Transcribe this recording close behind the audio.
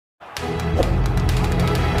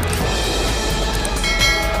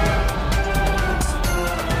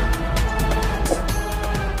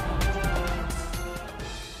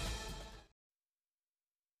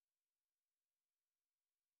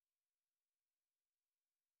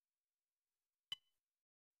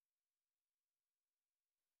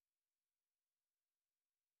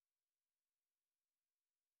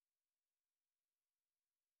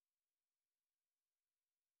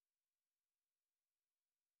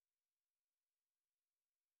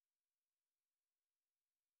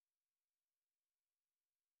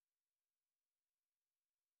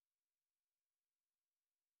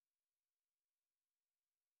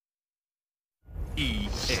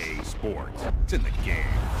EA Sports. It's in the game.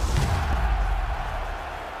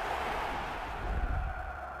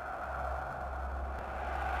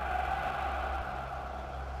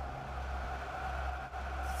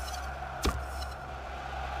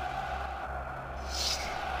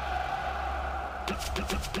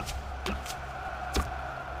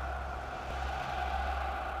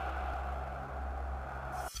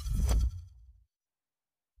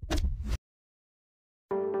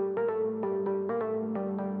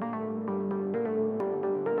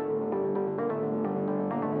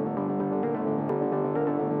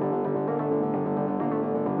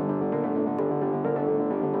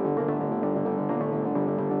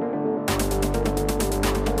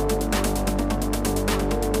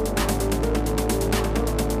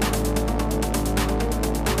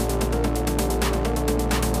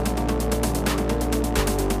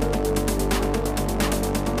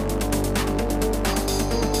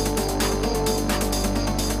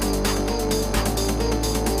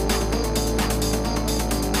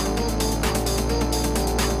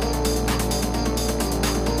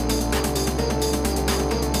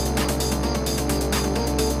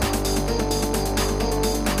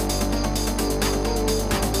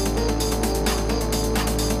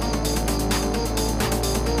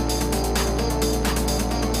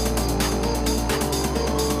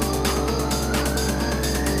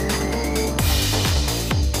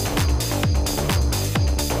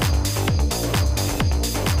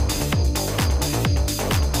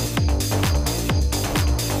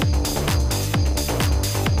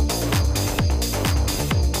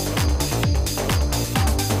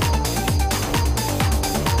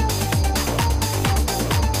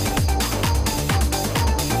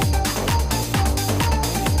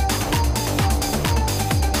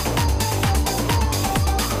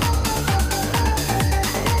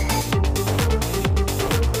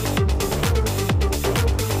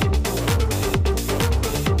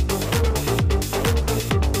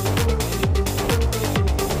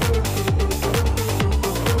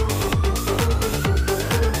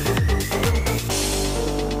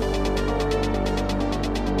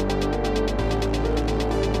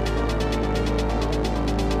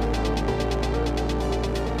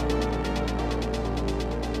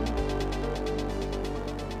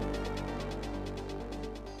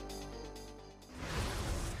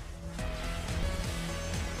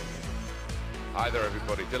 Hi there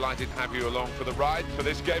everybody, delighted to have you along for the ride for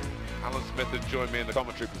this game. Alan Smith has joined me in the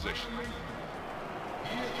commentary position.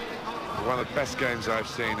 One of the best games I've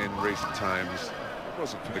seen in recent times. It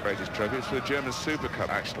wasn't for the greatest trophy, it was for the German Super Cup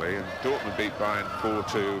actually, and Dortmund beat Bayern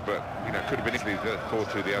 4-2, but you know, it could have been easily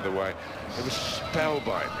 4-2 the other way. It was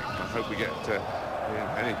spellbinding. I hope we get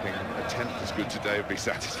anything a tenth as good today would be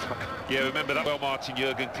satisfying. Yeah, remember that well, Martin,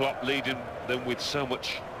 Jurgen Klopp leading them with so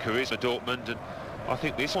much charisma, Dortmund, and I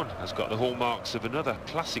think this one has got the hallmarks of another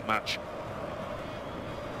classic match.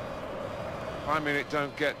 I mean, it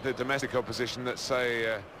don't get the domestic opposition that,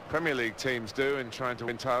 say, Premier League teams do in trying to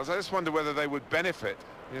win titles. I just wonder whether they would benefit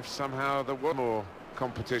if somehow there were more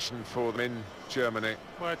competition for them in Germany.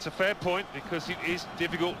 Well, it's a fair point, because it is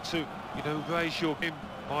difficult to, you know, raise your game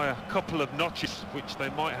by a couple of notches, which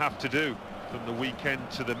they might have to do from the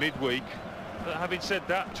weekend to the midweek. But having said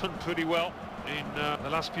that, done pretty well in the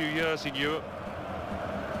last few years in Europe.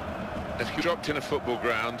 If you dropped in a football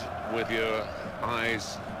ground with your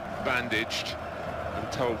eyes bandaged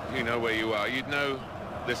and told you know where you are, you'd know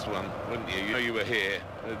this one, wouldn't you? You know you were here.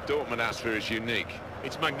 The Dortmund atmosphere is unique.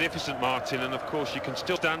 It's magnificent, Martin, and of course you can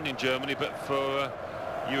still stand in Germany, but for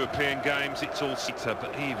European games it's all seater.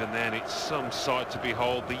 But even then, it's some sight to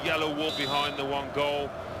behold. The yellow wall behind the one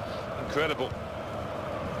goal, incredible.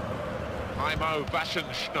 Heimo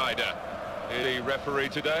Baschenschneider is the referee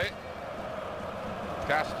today.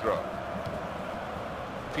 Castro.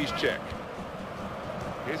 Piszczek.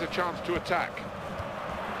 Here's a chance to attack.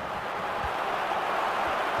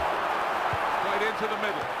 Played into the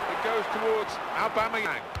middle. It goes towards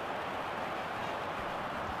Aubameyang.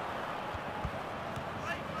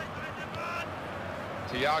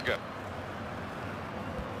 Thiago.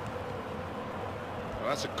 Well,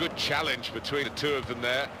 that's a good challenge between the two of them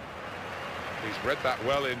there. He's read that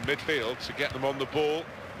well in midfield to get them on the ball.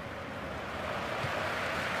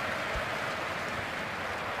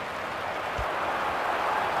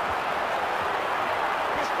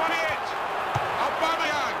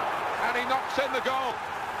 Knocks in the goal.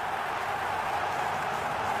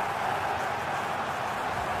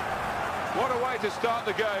 What a way to start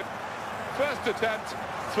the game. First attempt,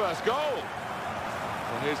 first goal.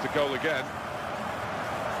 Well, here's the goal again.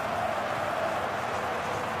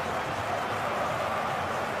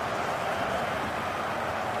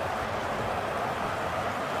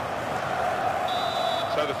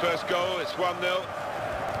 So the first goal, it's 1-0.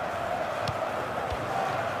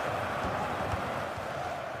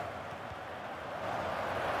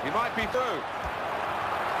 He might be through.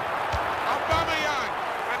 Aubameyang,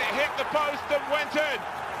 and it hit the post and went in.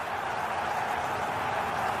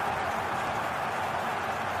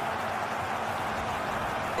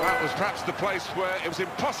 That was perhaps the place where it was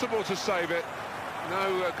impossible to save it.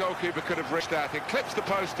 No goalkeeper could have reached that. It clips the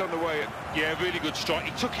post on the way in. Yeah, really good strike.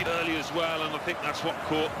 He took it early as well, and I think that's what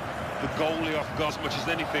caught the goalie off guard as much as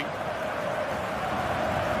anything.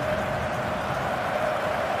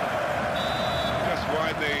 Just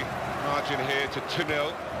widen the margin here to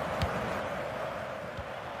 2-0.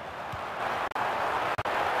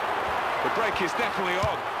 The break is definitely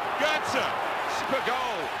on. Goetze, super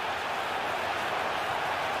goal.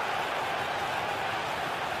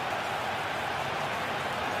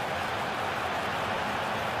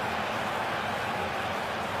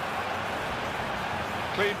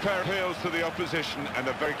 Clean pair of heels to the opposition and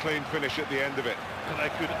a very clean finish at the end of it. And they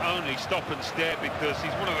could only stop and stare because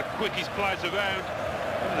he's one of the quickest players around,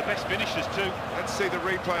 one of the best finishers too. Let's see the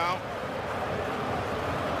replay out.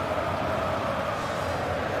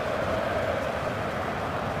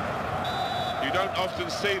 You don't often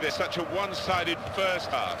see this, such a one-sided first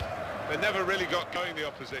half. They never really got going, the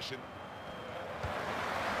opposition.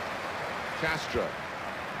 Castro.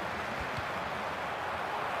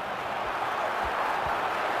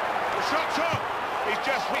 The shot's on! He's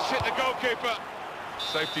just hit the goalkeeper.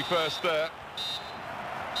 Safety first there.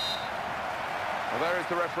 Well, there is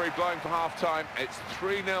the referee blowing for half-time. It's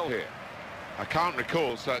 3-0 here. I can't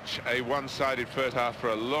recall such a one-sided first half for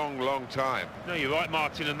a long, long time. No, you're right,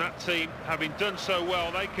 Martin, and that team, having done so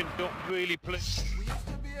well, they can really play. We used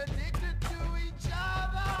to be addicted to each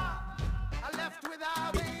other. I left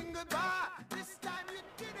without saying goodbye. This time you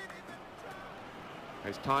didn't even try.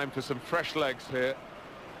 It's time for some fresh legs here.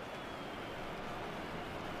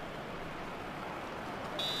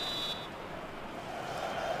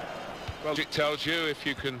 Well, it tells you if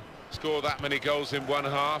you can score that many goals in one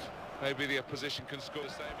half, maybe the opposition can score the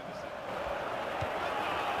same in the second.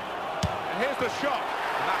 And here's the shot.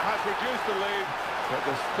 And that has reduced the lead, but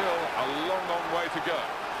there's still a long, long way to go.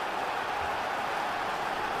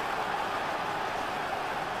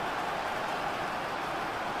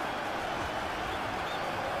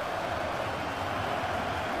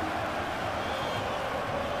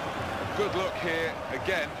 A good look here,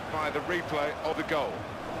 again, by the replay of the goal.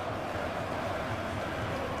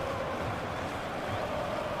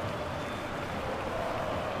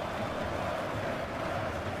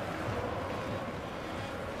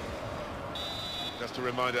 Just a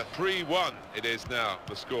reminder, 3-1 it is now,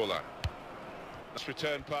 the scoreline. Let's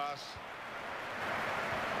return pass.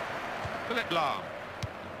 Philip Lahm.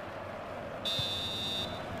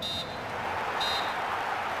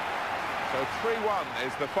 So 3-1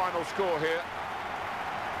 is the final score here.